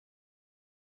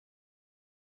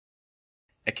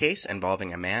A case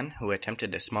involving a man who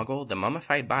attempted to smuggle the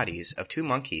mummified bodies of two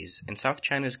monkeys in South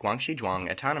China's Guangxi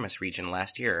Autonomous Region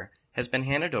last year has been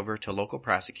handed over to local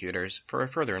prosecutors for a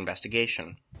further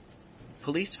investigation.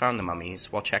 Police found the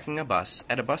mummies while checking a bus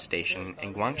at a bus station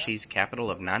in Guangxi's capital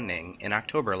of Nanning in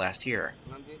October last year.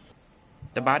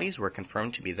 The bodies were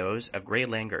confirmed to be those of gray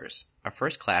langurs, a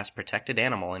first-class protected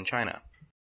animal in China.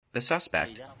 The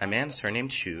suspect, a man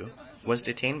surnamed Xu, was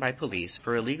detained by police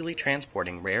for illegally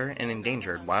transporting rare and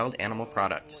endangered wild animal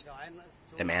products.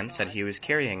 The man said he was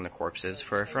carrying the corpses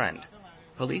for a friend.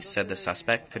 Police said the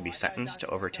suspect could be sentenced to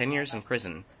over 10 years in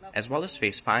prison, as well as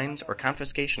face fines or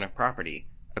confiscation of property,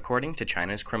 according to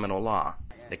China's criminal law.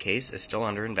 The case is still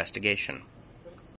under investigation.